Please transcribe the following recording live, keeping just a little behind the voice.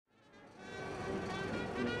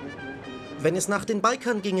Wenn es nach den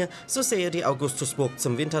Bikern ginge, so sähe die Augustusburg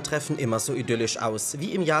zum Wintertreffen immer so idyllisch aus,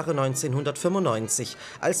 wie im Jahre 1995,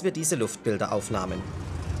 als wir diese Luftbilder aufnahmen.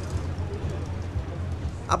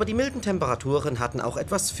 Aber die milden Temperaturen hatten auch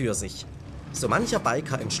etwas für sich. So mancher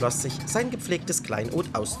Biker entschloss sich, sein gepflegtes Kleinod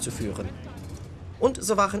auszuführen. Und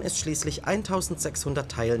so waren es schließlich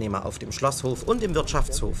 1600 Teilnehmer auf dem Schlosshof und im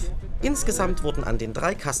Wirtschaftshof. Insgesamt wurden an den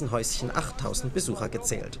 3 Kassenhäuschen 8000 Besucher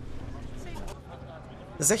gezählt.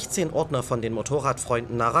 16 Ordner von den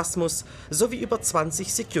Motorradfreunden Narasmus sowie über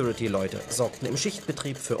 20 Security-Leute sorgten im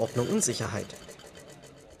Schichtbetrieb für Ordnung und Sicherheit.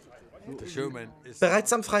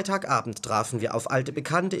 Bereits am Freitagabend trafen wir auf alte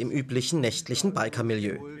Bekannte im üblichen nächtlichen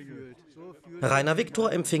Biker-Milieu. Rainer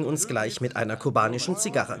Viktor empfing uns gleich mit einer kubanischen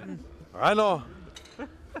Zigarre. Rainer,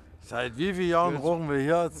 seit wie vielen Jahren rauchen wir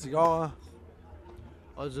hier Zigarre?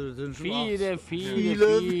 Also das sind schon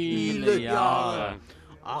viele Jahre.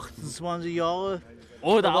 28 Jahre.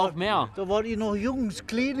 Oder auch mehr. Da wart ihr noch Jungs,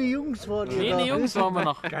 kleine Jungs wart ihr. Kleine Jungs waren wir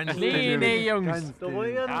noch. Kleine Jungs. Da war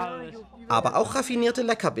ihr Aber auch raffinierte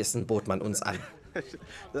Leckerbissen bot man uns an. Das ist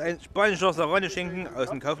ein spanischer Serrano-Schinken aus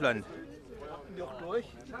dem Kaufland.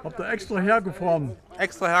 Habt ihr extra hergefahren?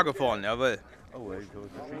 Extra hergefahren, jawohl.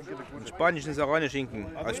 Ein spanischen Serrano-Schinken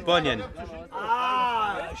aus Spanien.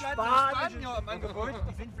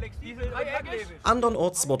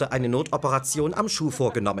 Andernorts wurde eine Notoperation am Schuh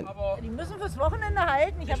vorgenommen. Die müssen fürs Wochenende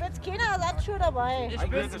halten. Ich habe jetzt keine Ersatzschuhe dabei.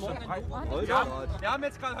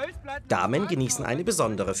 Damen genießen eine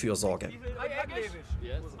besondere Fürsorge.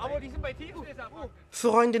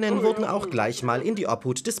 Freundinnen wurden auch gleich mal in die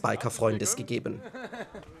Obhut des Bikerfreundes gegeben.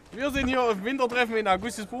 Wir sind hier auf Wintertreffen in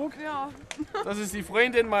Augustusburg. Ja. Das ist die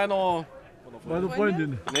Freundin meiner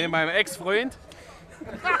Freundin. Nee, meinem Ex-Freund.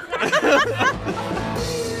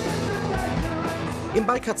 Im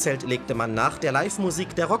Bikerzelt legte man nach der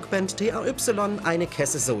Live-Musik der Rockband TRY eine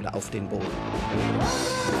Käsesohle auf den Boden.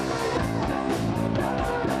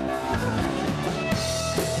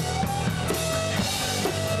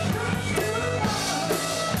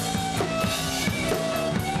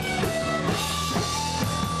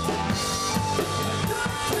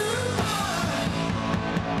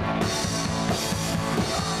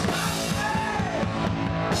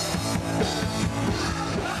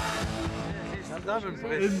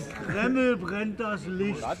 Im Kreml brennt das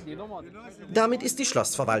Licht. Damit ist die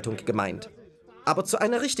Schlossverwaltung gemeint. Aber zu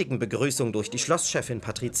einer richtigen Begrüßung durch die Schlosschefin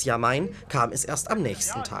Patricia Mein kam es erst am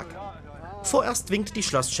nächsten Tag. Vorerst winkt die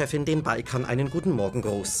Schlosschefin den Bikern einen guten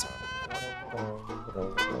Morgengruß.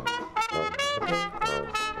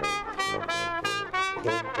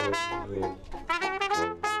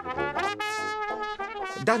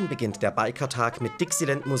 Dann beginnt der Bikertag mit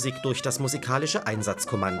Dixieland-Musik durch das musikalische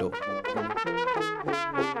Einsatzkommando.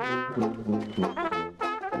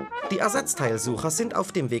 Die Ersatzteilsucher sind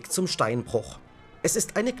auf dem Weg zum Steinbruch. Es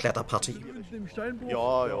ist eine Kletterpartie.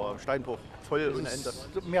 Ja, Steinbruch. Voll ohne Ende.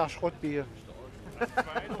 Mehr Schrott wie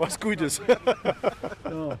Was Gutes.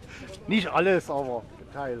 ja. Nicht alles, aber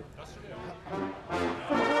Teil.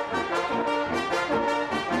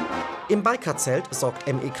 Im Bikerzelt sorgt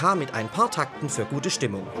MEK mit ein paar Takten für gute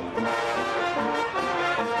Stimmung.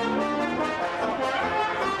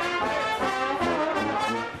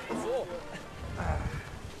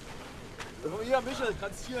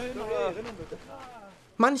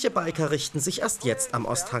 Manche Biker richten sich erst jetzt am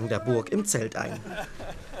Osthang der Burg im Zelt ein.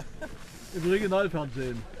 Im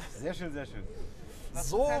Regionalfernsehen. Sehr schön, sehr schön.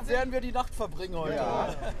 So werden wir die Nacht verbringen heute.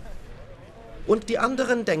 Ja. Und die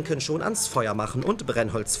anderen denken schon ans Feuermachen und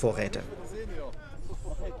Brennholzvorräte.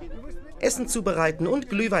 Essen zubereiten und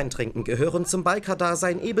Glühwein trinken gehören zum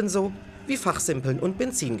Biker-Dasein ebenso wie Fachsimpeln und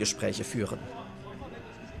Benzingespräche führen.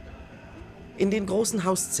 In den großen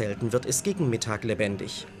Hauszelten wird es gegen Mittag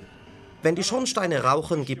lebendig. Wenn die Schornsteine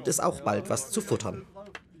rauchen, gibt es auch bald was zu futtern.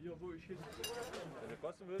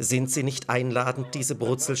 Sind sie nicht einladend, diese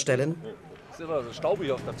Brutzelstellen?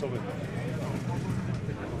 Staubig auf der Zunge.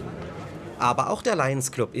 Aber auch der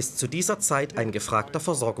Lions Club ist zu dieser Zeit ein gefragter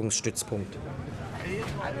Versorgungsstützpunkt.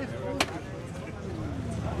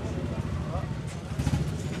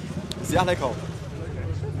 Sehr lecker.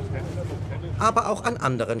 Aber auch an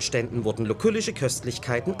anderen Ständen wurden lokalische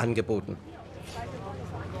Köstlichkeiten angeboten.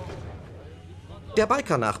 Der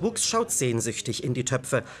Biker-Nachwuchs schaut sehnsüchtig in die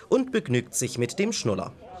Töpfe und begnügt sich mit dem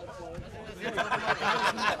Schnuller.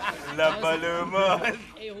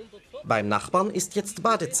 Beim Nachbarn ist jetzt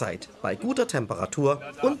Badezeit, bei guter Temperatur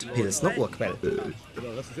und Pilsner Urquell.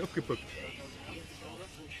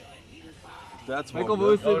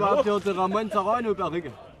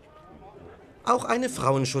 Auch eine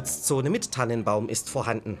Frauenschutzzone mit Tannenbaum ist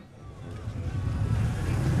vorhanden.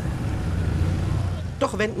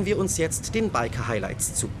 Doch wenden wir uns jetzt den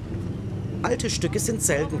Biker-Highlights zu. Alte Stücke sind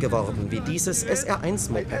selten geworden, wie dieses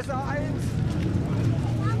SR1-Moped.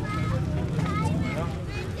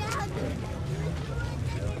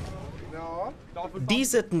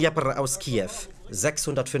 Diese Dnjepr aus Kiew,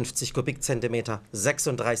 650 Kubikzentimeter,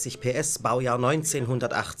 36 PS, Baujahr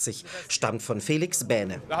 1980, stammt von Felix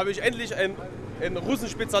Bähne. Da habe ich endlich einen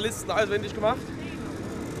Russen-Spezialisten auswendig gemacht.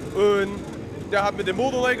 Und der hat mit dem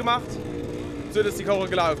Motor neu gemacht, sodass die Karre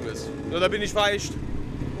gelaufen ist. Und da bin ich vielleicht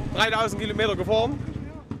 3000 Kilometer gefahren.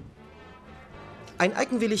 Ein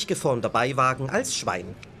eigenwillig geformter Beiwagen als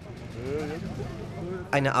Schwein.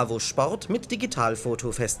 Eine AWO Sport mit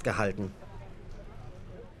Digitalfoto festgehalten.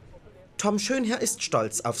 Tom Schönherr ist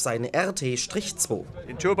stolz auf seine RT-2.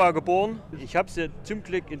 In Schobau geboren. Ich habe sie zum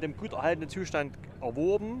Glück in dem gut erhaltenen Zustand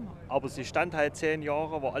erworben, aber sie stand halt 10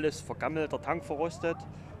 Jahre, war alles vergammelt, der Tank verrostet.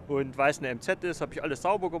 Und weil es eine MZ ist, habe ich alles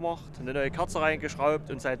sauber gemacht, eine neue Kerze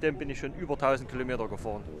reingeschraubt und seitdem bin ich schon über 1000 Kilometer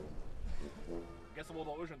gefahren.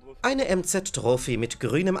 Eine MZ-Trophy mit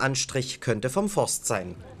grünem Anstrich könnte vom Forst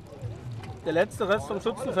sein. Der letzte Rest vom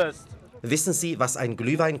Schützenfest. Wissen Sie, was ein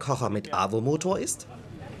Glühweinkocher mit AWO-Motor ist?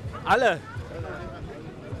 Alle.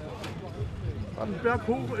 Am Berg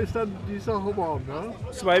hoch ist dann die Sache warm, ne?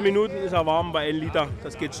 2 Minuten ist er warm bei 1 Liter.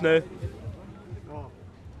 Das geht schnell.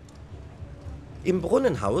 Im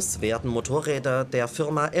Brunnenhaus werden Motorräder der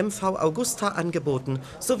Firma MV Augusta angeboten,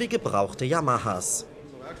 sowie gebrauchte Yamahas.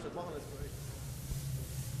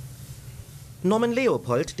 Norman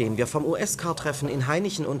Leopold, den wir vom US-Car-Treffen in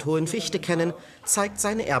Hainichen und Hohenfichte kennen, zeigt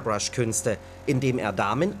seine Airbrush-Künste, indem er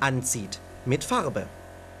Damen anzieht. Mit Farbe.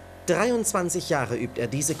 23 Jahre übt er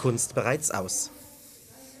diese Kunst bereits aus.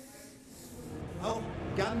 Auch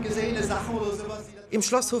gern gesehene Sachen oder sowas. Im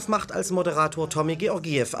Schlosshof macht als Moderator Tommy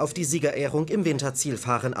Georgiew auf die Siegerehrung im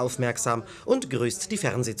Winterzielfahren aufmerksam und grüßt die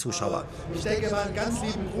Fernsehzuschauer. Ich denke mal einen ganz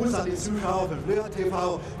lieben Gruß an die Zuschauer von Blöder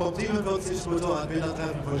TV vom 47. Motorrad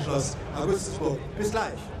Wintertreffen von Schloss Augustusburg. Bis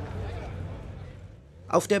gleich.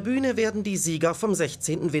 Auf der Bühne werden die Sieger vom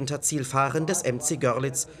 16. Winterzielfahren des MC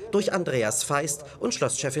Görlitz durch Andreas Feist und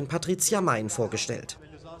Schlosschefin Patricia Mein vorgestellt.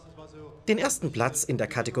 Den ersten Platz in der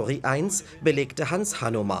Kategorie 1 belegte Hans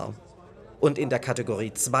Hanomar und in der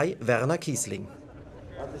Kategorie 2 Werner Kiesling.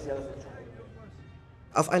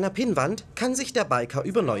 Auf einer Pinnwand kann sich der Biker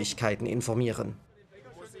über Neuigkeiten informieren.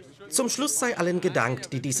 Zum Schluss sei allen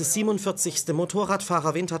gedankt, die dieses 47.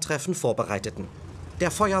 Motorradfahrer-Wintertreffen vorbereiteten. Der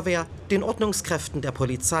Feuerwehr, den Ordnungskräften der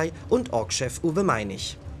Polizei und Orgchef Uwe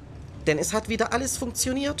Meinig. Denn es hat wieder alles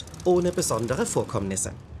funktioniert, ohne besondere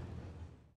Vorkommnisse.